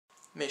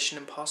Mission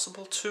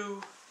Impossible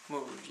 2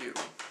 movie review.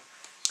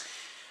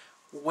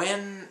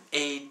 When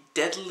a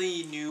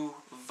deadly new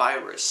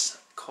virus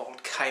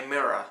called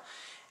Chimera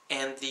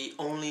and the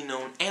only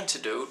known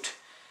antidote,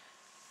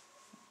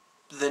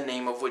 the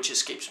name of which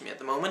escapes me at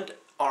the moment,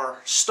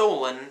 are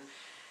stolen,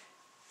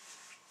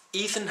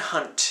 Ethan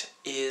Hunt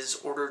is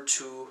ordered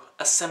to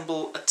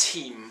assemble a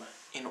team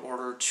in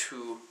order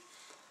to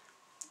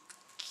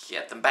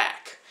get them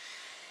back.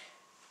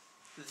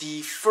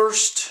 The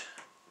first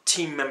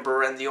team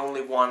member, and the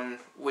only one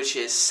which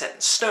is set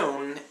in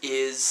stone,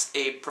 is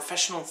a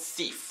professional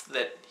thief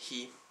that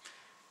he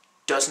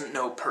doesn't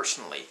know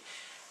personally.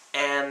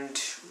 And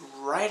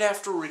right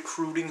after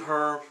recruiting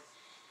her,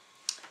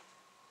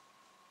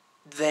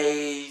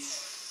 they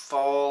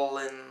fall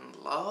in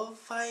love,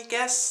 I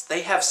guess?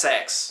 They have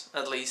sex,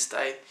 at least.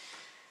 I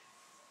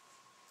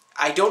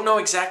don't know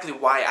exactly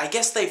why. I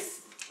guess they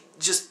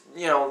just,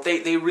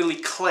 they really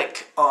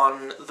click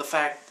on the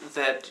fact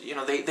that,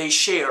 they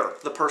share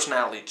the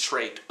personality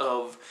trait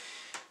of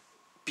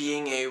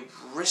being a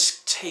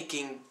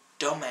risk-taking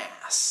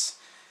dumbass.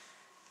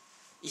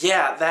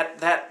 Yeah,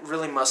 that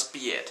really must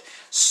be it.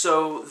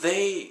 So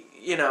they,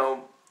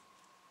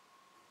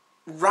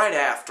 right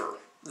after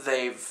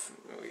they've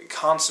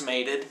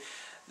consummated,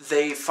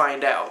 they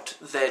find out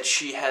that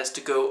she has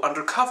to go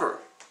undercover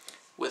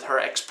with her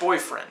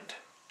ex-boyfriend.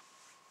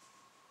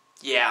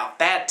 Yeah,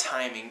 bad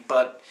timing,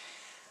 but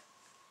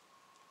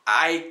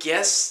I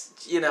guess,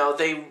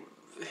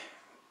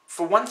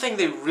 for one thing,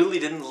 they really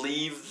didn't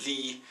leave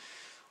the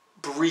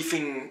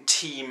briefing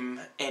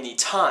team any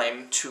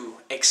time to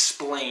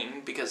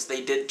explain, because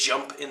they did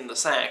jump in the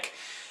sack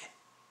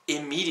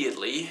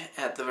immediately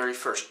at the very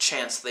first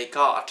chance they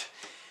got.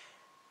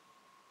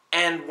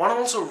 And one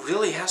also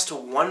really has to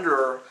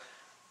wonder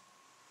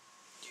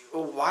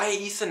why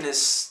Ethan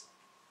is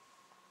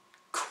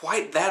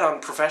quite that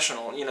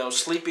unprofessional,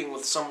 sleeping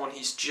with someone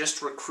he's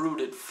just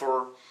recruited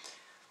for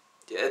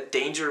a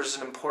dangerous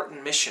and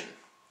important mission.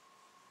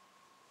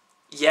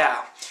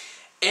 Yeah.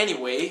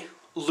 Anyway,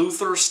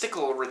 Luther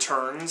Stickle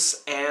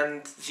returns,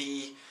 and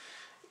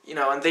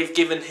and they've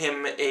given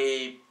him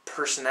a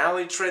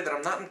personality trait that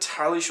I'm not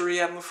entirely sure he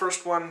had in the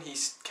first one.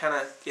 He's kind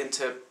of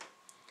into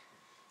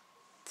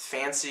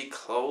fancy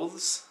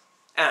clothes.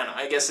 I don't know,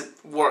 I guess it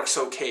works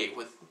okay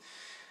with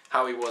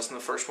how he was in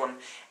the first one.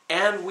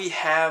 And we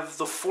have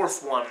the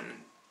fourth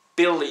one,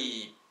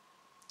 Billy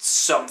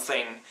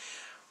something,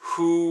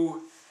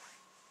 who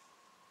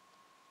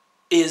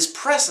is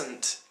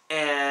present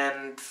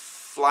and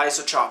flies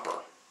a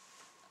chopper.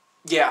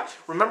 Yeah,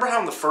 remember how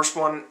in the first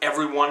one,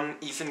 everyone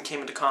Ethan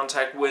came into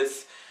contact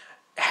with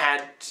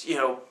had,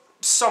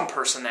 some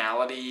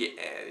personality,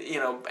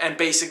 and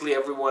basically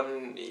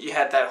everyone, you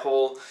had that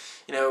whole,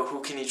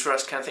 who can you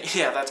trust kind of thing.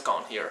 Yeah, that's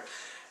gone here.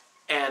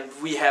 And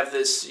we have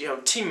this,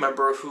 team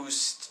member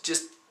who's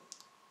just,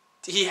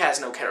 he has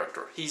no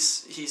character.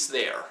 He's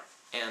there.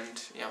 And,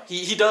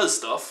 he does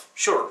stuff,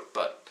 sure,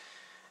 but,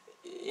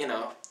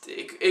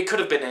 it could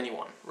have been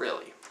anyone,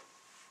 really.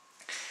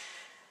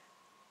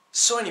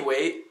 So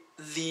anyway,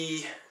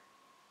 the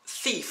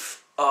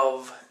thief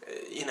of,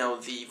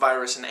 the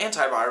virus and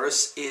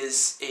antivirus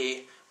is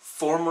a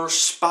former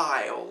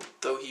spy,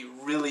 although he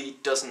really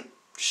doesn't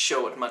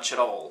show it much at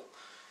all.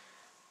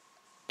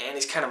 And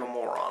he's kind of a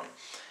moron.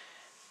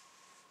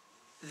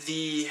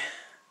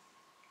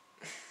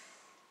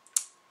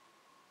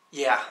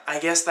 Yeah, I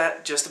guess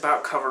that just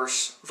about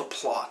covers the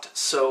plot.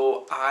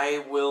 So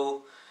I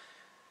will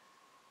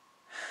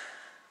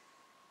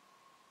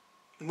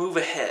move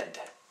ahead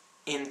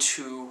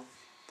into...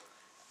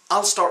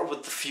 I'll start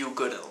with the few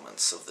good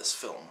elements of this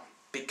film,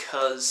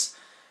 because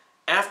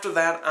after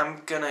that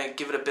I'm gonna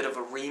give it a bit of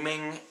a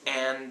reaming,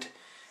 and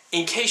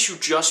in case you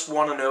just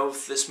want to know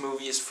if this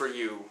movie is for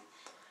you,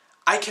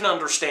 I can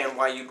understand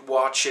why you'd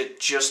watch it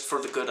just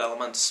for the good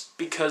elements,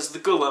 because the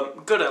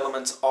good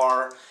elements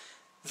are,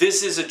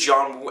 this is a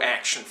John Woo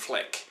action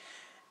flick.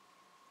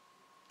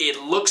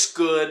 It looks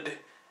good,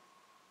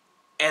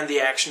 and the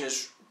action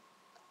is,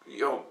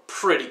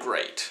 pretty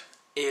great.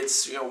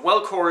 It's,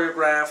 well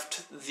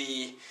choreographed.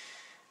 He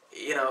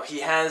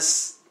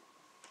has,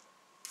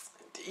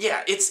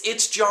 yeah,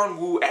 it's John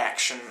Woo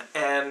action,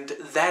 and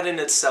that in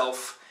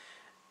itself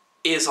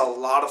is a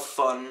lot of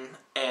fun,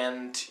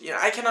 and,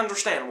 I can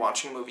understand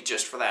watching a movie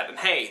just for that. And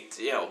hey,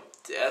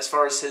 as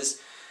far as his,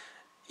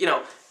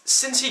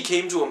 since he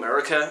came to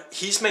America,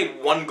 he's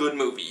made one good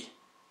movie.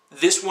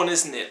 This one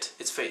isn't it.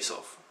 It's Face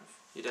Off, if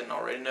you didn't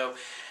already know.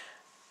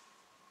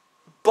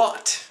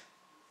 But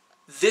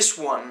this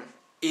one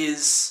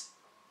is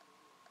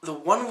the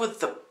one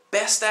with the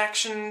best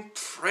action,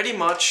 pretty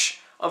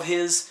much, of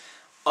his,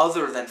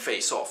 other than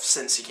Face Off,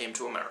 since he came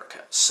to America.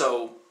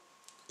 So,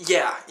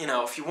 yeah,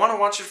 if you want to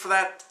watch it for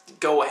that,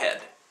 go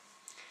ahead.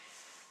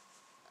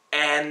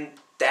 And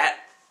that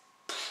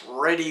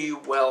pretty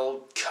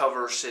well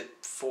covers it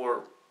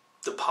for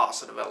the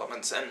positive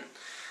elements. And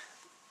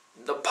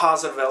the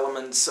positive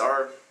elements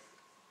are,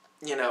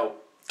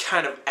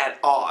 kind of at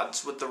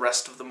odds with the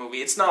rest of the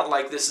movie. It's not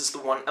like this is the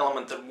one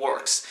element that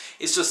works.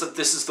 It's just that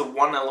this is the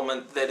one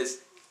element that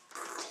is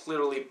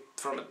clearly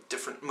from a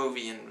different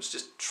movie and was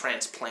just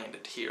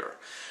transplanted here.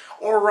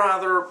 Or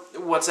rather,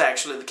 what's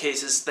actually the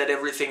case is that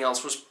everything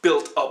else was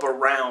built up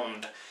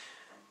around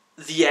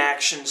the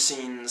action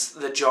scenes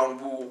that John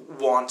Woo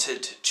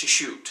wanted to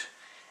shoot.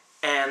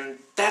 And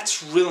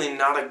that's really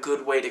not a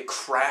good way to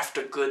craft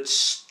a good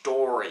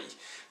story,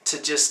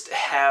 to just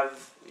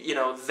have, you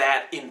know,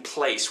 that in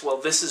place. Well,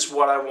 this is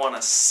what I want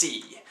to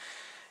see.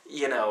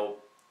 You know,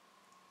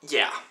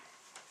 yeah.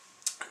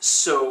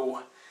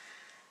 So,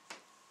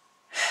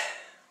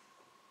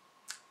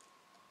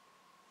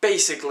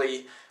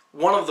 basically,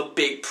 one of the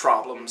big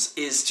problems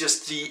is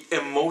just the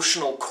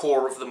emotional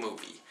core of the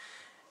movie.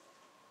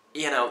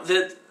 You know,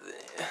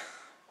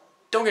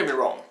 don't get me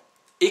wrong,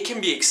 it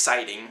can be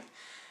exciting,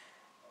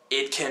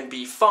 it can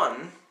be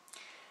fun,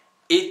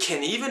 it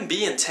can even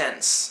be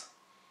intense,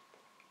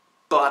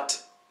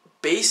 but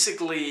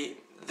basically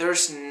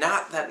there's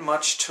not that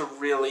much to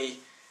really,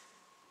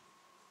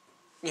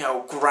 you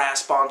know,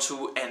 grasp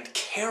onto and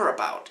care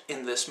about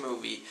in this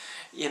movie.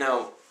 You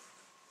know,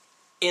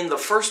 in the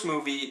first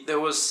movie, there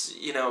was,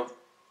 you know,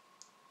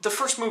 the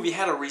first movie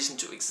had a reason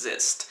to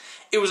exist.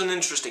 It was an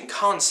interesting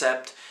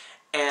concept,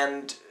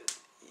 and,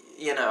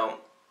 you know,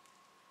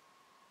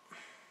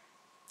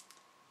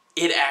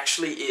 it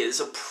actually is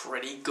a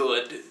pretty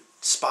good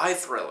spy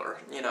thriller,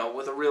 you know,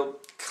 with a real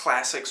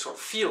classic sort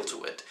of feel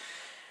to it.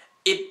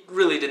 It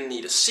really didn't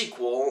need a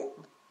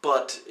sequel,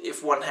 but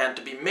if one had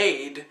to be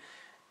made,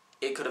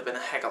 it could have been a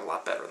heck of a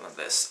lot better than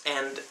this,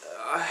 and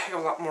a heck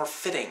of a lot more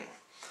fitting.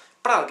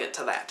 But I'll get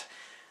to that.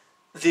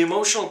 The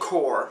emotional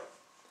core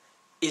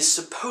is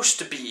supposed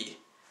to be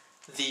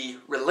the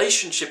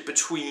relationship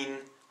between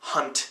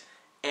Hunt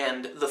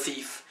and the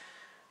thief,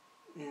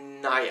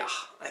 Naya,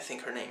 I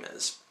think her name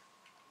is.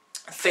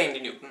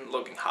 Thandie Newton,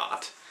 looking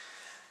hot.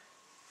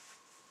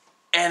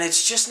 And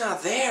it's just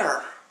not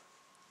there.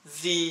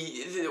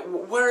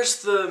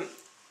 Where's the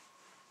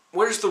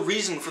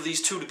reason for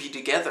these two to be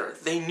together?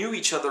 They knew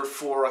each other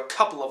for a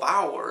couple of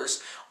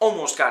hours,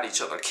 almost got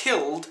each other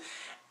killed,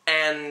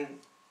 and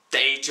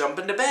they jump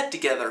into bed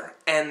together,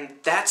 and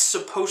that's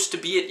supposed to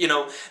be it. You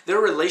know, their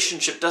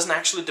relationship doesn't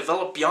actually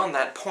develop beyond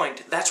that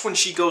point. That's when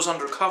she goes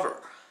undercover,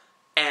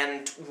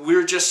 and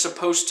we're just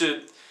supposed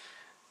to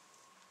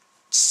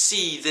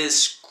see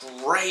this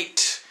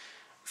great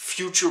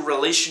future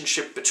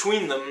relationship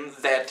between them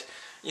that,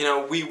 you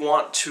know, we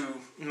want to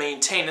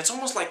maintain. It's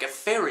almost like a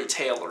fairy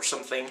tale or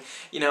something.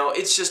 You know,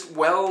 it's just,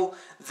 well,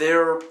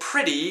 they're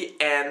pretty,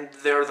 and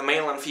they're the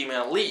male and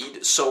female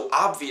lead, so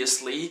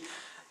obviously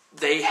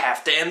they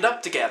have to end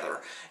up together,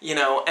 you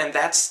know, and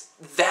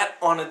that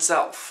on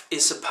itself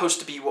is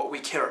supposed to be what we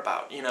care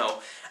about, you know.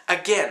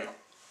 Again,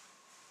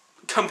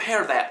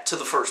 compare that to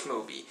the first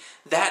movie.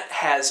 That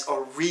has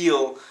a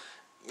real,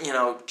 you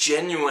know,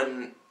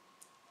 genuine,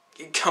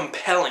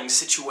 compelling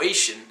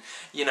situation,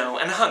 you know,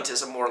 and Hunt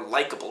is a more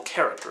likable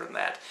character in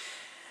that,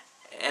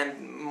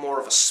 and more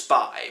of a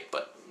spy,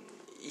 but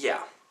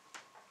yeah.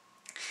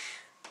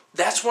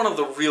 That's one of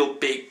the real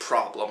big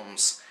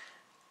problems.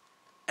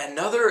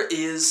 Another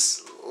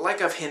is,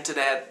 like I've hinted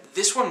at,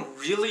 this one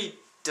really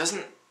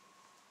doesn't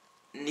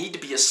need to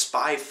be a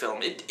spy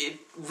film. It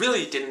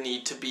really didn't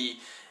need to be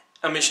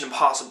a Mission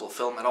Impossible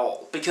film at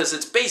all, because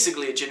it's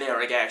basically a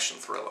generic action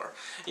thriller,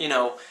 you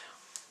know,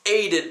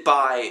 aided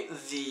by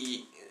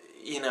the,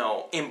 you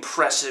know,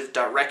 impressive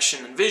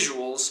direction and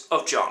visuals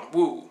of John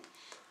Woo.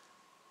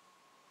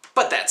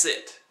 But that's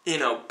it. You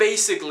know,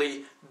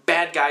 basically,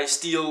 bad guy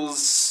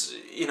steals,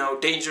 you know,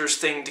 dangerous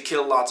thing to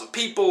kill lots of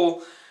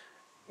people,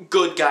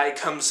 good guy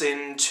comes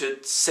in to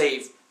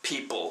save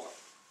people.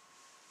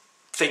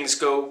 Things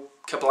go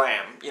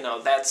kablam. You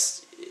know,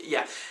 that's,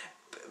 yeah.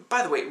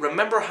 By the way,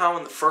 remember how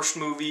in the first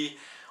movie,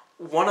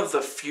 one of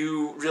the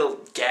few real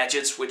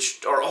gadgets,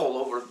 which are all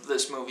over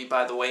this movie,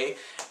 by the way,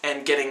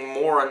 and getting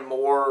more and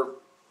more,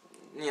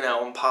 you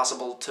know,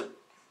 impossible to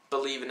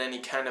believe in any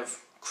kind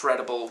of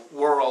credible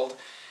world.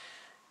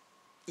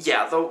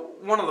 Yeah,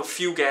 one of the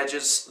few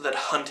gadgets that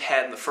Hunt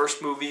had in the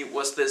first movie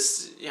was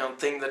this, you know,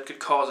 thing that could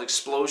cause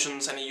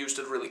explosions, and he used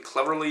it really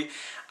cleverly.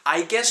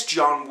 I guess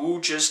John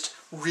Woo just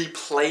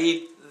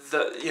replayed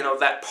the, you know,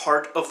 that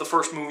part of the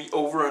first movie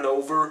over and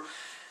over,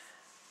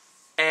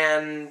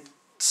 and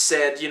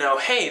said, you know,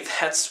 hey,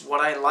 that's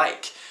what I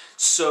like.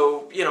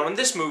 So, you know, in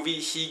this movie,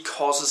 he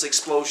causes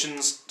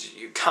explosions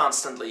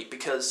constantly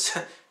because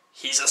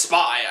he's a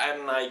spy,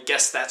 and I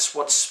guess that's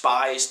what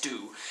spies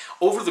do.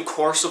 Over the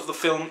course of the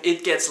film,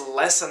 it gets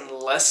less and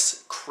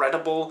less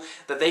credible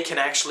that they can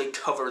actually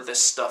cover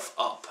this stuff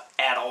up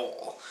at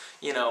all.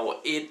 You know,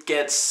 it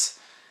gets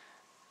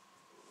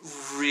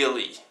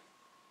really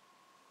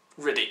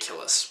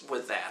ridiculous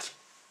with that.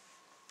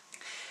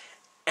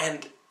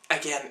 And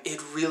again,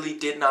 it really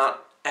did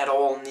not at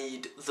all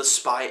need the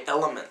spy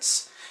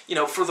elements. You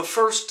know, for the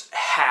first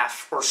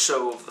half or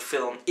so of the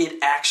film, it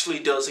actually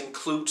does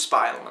include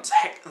spy elements.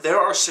 Heck, there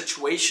are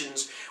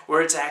situations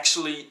where it's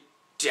actually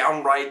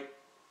downright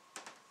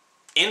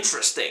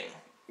interesting,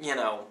 you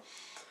know.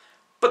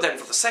 But then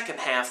for the second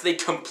half, they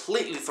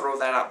completely throw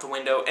that out the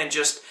window and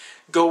just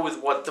go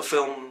with what the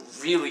film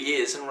really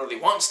is and really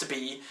wants to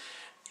be,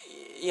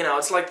 you know,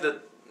 it's like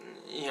the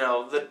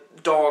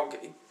dog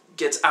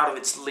gets out of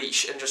its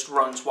leash and just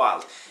runs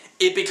wild.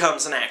 It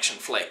becomes an action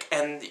flick,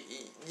 and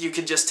you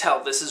can just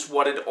tell this is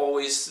what it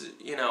always,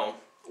 you know,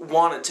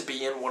 wanted to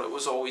be and what it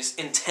was always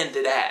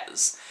intended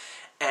as.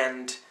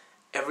 And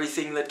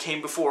everything that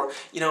came before,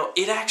 you know,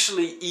 it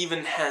actually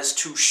even has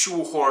to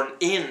shoehorn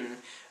in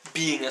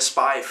being a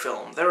spy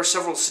film. There are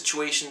several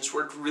situations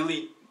where it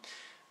really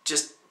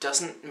just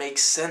doesn't make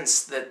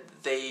sense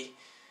that they,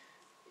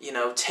 you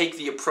know, take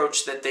the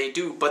approach that they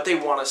do, but they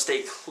want to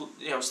stay,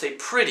 stay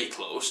pretty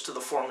close to the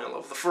formula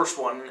of the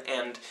first one,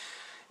 and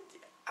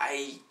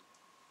I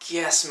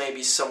guess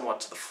maybe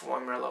somewhat to the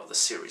formula of the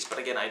series, but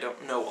again, I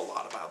don't know a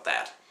lot about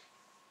that.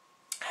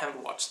 I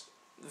haven't watched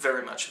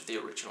very much of the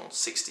original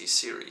 60s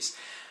series.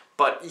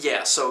 But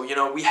yeah, so, you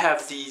know, we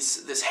have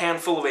this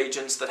handful of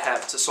agents that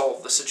have to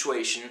solve the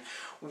situation,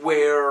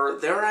 where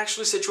there are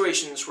actually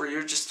situations where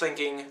you're just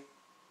thinking,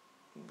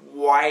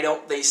 why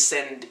don't they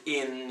send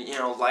in, you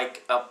know,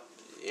 like a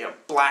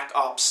Black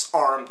Ops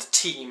armed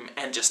team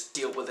and just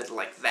deal with it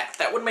like that?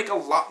 That would make a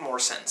lot more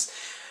sense.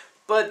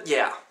 But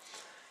yeah.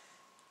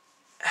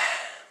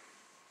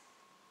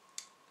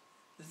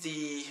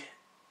 The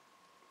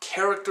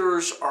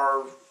characters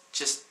are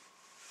just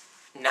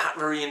not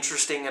very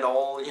interesting at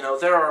all. You know,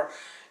 there are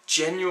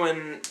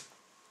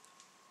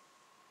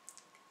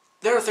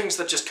things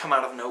that just come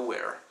out of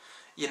nowhere.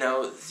 You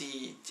know,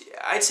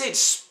 I'd say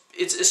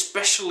it's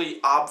especially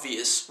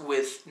obvious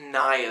with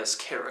Naya's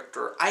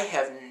character. I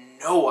have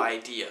no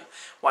idea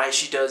why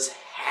she does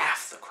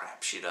half the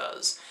crap she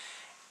does.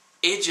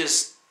 It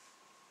just,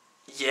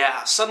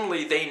 yeah,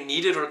 suddenly they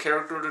needed her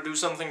character to do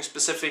something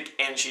specific,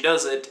 and she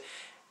does it,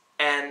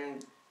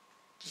 and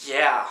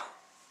yeah,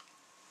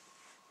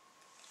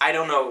 I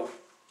don't know,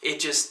 it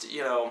just,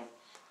 you know,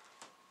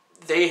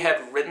 they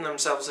had written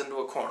themselves into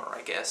a corner,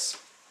 I guess.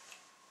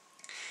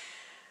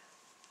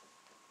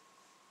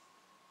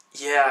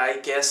 Yeah, I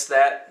guess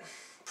that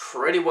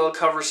pretty well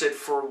covers it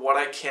for what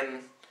I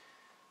can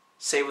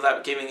say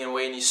without giving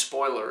away any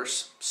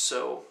spoilers,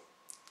 so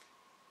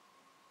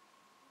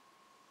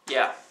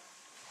yeah.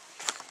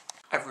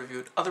 I've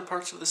reviewed other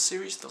parts of this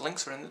series, the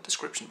links are in the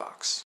description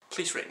box.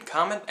 Please rate and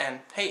comment, and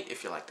hey,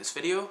 if you like this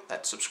video,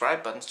 that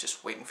subscribe button's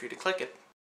just waiting for you to click it.